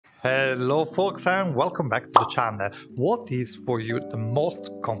Hello folks and welcome back to the channel. What is for you the most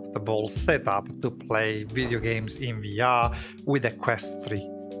comfortable setup to play video games in VR with a Quest 3?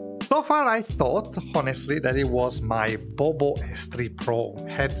 So far I thought honestly that it was my Bobo S3 Pro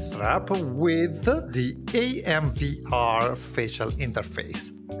head strap with the AMVR facial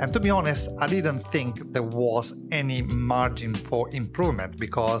interface. And to be honest, I didn't think there was any margin for improvement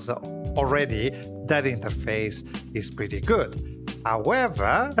because already that interface is pretty good.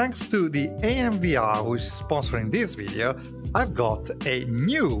 However, thanks to the AMVR who is sponsoring this video, I've got a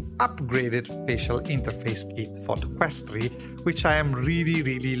new upgraded facial interface kit for the Quest 3, which I am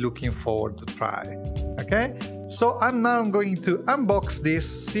really looking forward to try. Okay, so I'm now going to unbox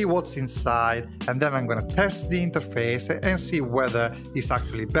this, see what's inside, and then I'm going to test the interface and see whether it's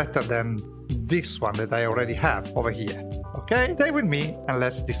actually better than this one that I already have over here. Okay, stay with me and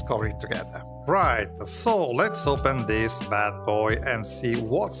let's discover it together. Right, so let's open this bad boy and see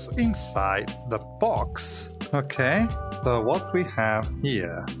what's inside the box. Okay, so what we have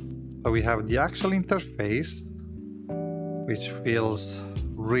here. So we have the actual interface, which feels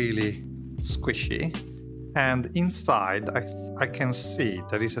really squishy. And inside I can see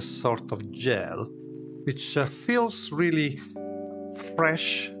there is a sort of gel, which feels really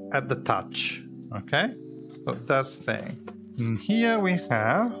fresh at the touch. Okay, so that's the thing. And here we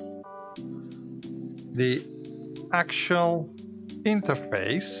have the actual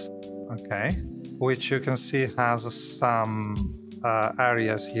interface, okay, which you can see has some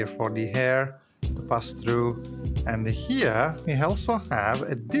areas here for the hair to pass through, and here we also have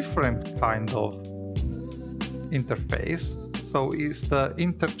a different kind of interface. So it's the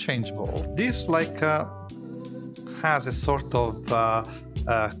interchangeable. This has a sort of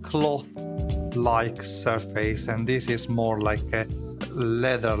cloth-like surface, and this is more like a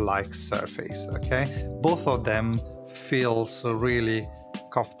leather-like surface. Okay, both of them feels really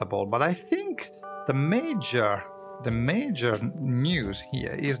comfortable, but I think the major news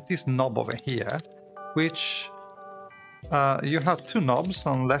here is this knob over here, which you have two knobs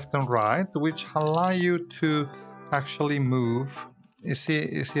on left and right, which allow you to actually move. You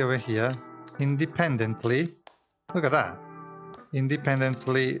see over here independently. Look at that.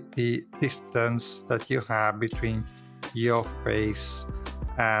 Independently, the distance that you have between your face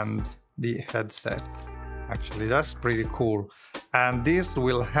and the headset. Actually, that's pretty cool, and this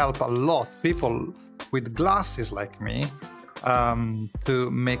will help a lot people with glasses like me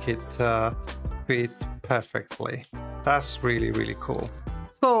to make it fit perfectly. That's really cool.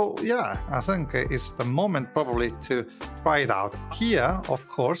 So yeah, I think it's the moment probably to try it out. Here, of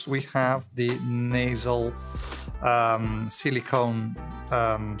course, we have the nasal silicone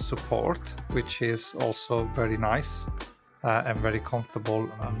support, which is also very nice and very comfortable,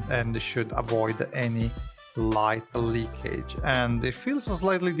 and should avoid any light leakage. And it feels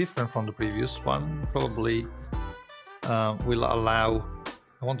slightly different from the previous one. Probably will allow,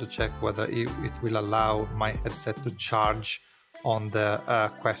 I want to check whether it will allow my headset to charge on the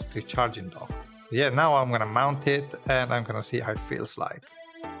Quest 3 charging dock. Yeah, now I'm gonna mount it and I'm gonna see how it feels like.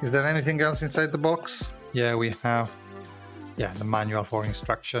 Is there anything else inside the box? Yeah, we have the manual for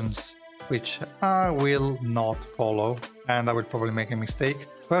instructions, which I will not follow, and I will probably make a mistake.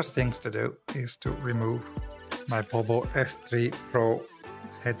 First things to do is to remove my Bobo S3 Pro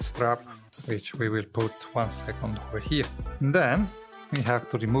head strap, which we will put 1 second over here. And then we have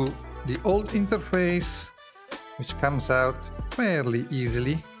to remove the old interface, which comes out fairly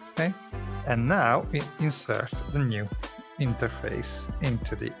easily. Okay, and now we insert the new interface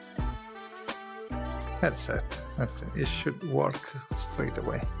into the headset. That's it. It should work straight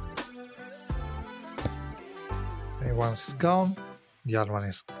away. Okay, once it's gone, the other one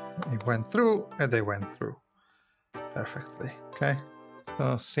is, it went through, and they went through perfectly. Okay,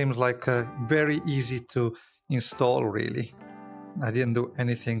 so seems like very easy to install. Really, I didn't do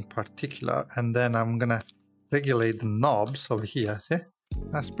anything particular. And then I'm gonna regulate the knobs over here. See,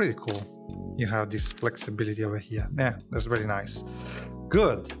 that's pretty cool. You have this flexibility over here. Yeah, that's very nice.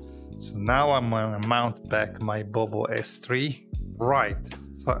 Good. So now I'm gonna mount back my Bobo S3. Right,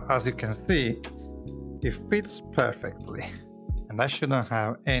 so as you can see, it fits perfectly, and I shouldn't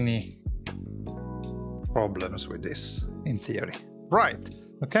have any problems with this in theory. Right,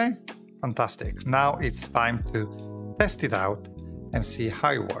 okay, fantastic. Now it's time to test it out and see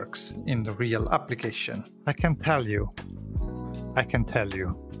how it works in the real application. I can tell you,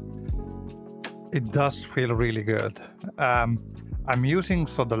 it does feel really good. I'm using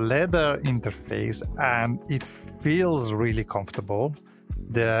the leather interface, and it feels really comfortable.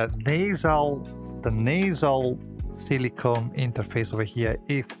 The nasal silicone interface over here,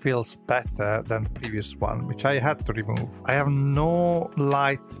 it feels better than the previous one, which I had to remove. I have no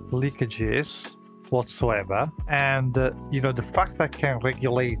light leakages whatsoever, and you know, the fact I can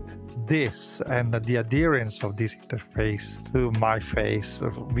regulate this and the adherence of this interface to my face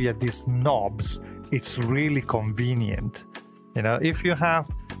via these knobs, it's really convenient. You know, if you have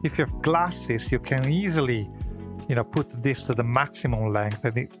glasses, you can easily, you know, put this to the maximum length,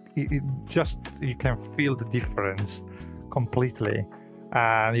 and it just, you can feel the difference completely,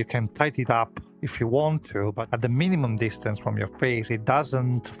 and you can tighten it up if you want to, but at the minimum distance from your face, it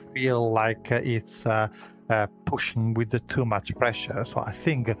doesn't feel like it's pushing with the too much pressure. So I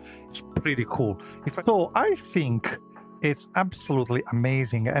think it's pretty cool. So I think it's absolutely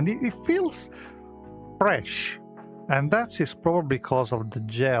amazing, and it feels fresh, and that is probably because of the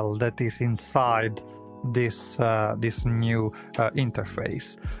gel that is inside this new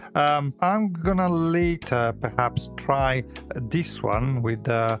interface. I'm gonna later perhaps try this one with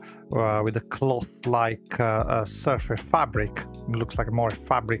a cloth-like surface fabric. It looks like more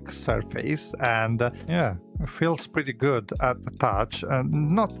fabric surface, and yeah, it feels pretty good at the touch, and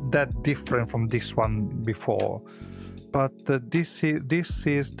not that different from this one before. But this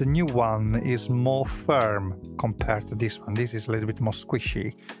is the new one is more firm compared to this one. This is a little bit more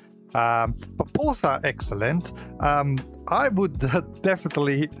squishy. But both are excellent. I would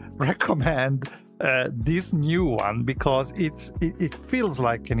definitely recommend this new one because it feels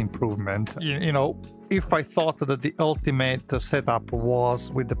like an improvement. You know, if I thought that the ultimate setup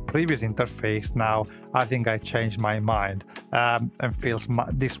was with the previous interface, now I think I changed my mind, and feels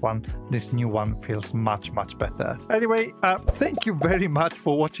this new one feels much better. Anyway, thank you very much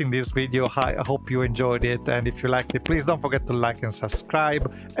for watching this video. I hope you enjoyed it, and if you liked it, please don't forget to like and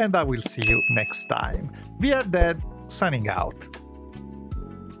subscribe, and I will see you next time. We are Dead, signing out.